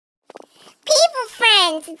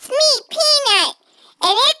friends, it's me, Peanut,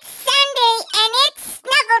 and it's Sunday and it's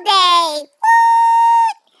Snuggle Day.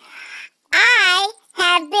 Woo! I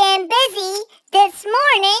have been busy this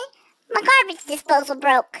morning. My garbage disposal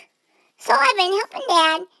broke, so I've been helping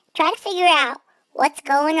Dad try to figure out what's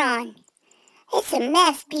going on. It's a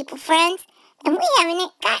mess, people friends, and we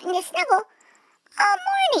haven't gotten to snuggle all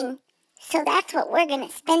morning, so that's what we're going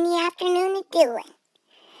to spend the afternoon doing.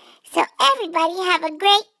 So everybody have a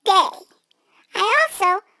great day. I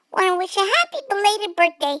also want to wish a happy belated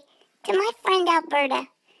birthday to my friend Alberta.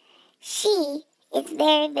 She is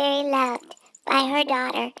very, very loved by her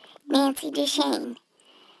daughter, Nancy Duchesne.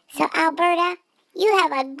 So Alberta, you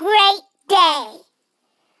have a great day.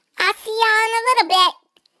 I'll see y'all in a little bit.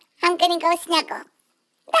 I'm going to go snuggle.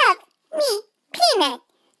 Love, me, Peanut,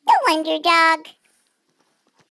 the Wonder Dog.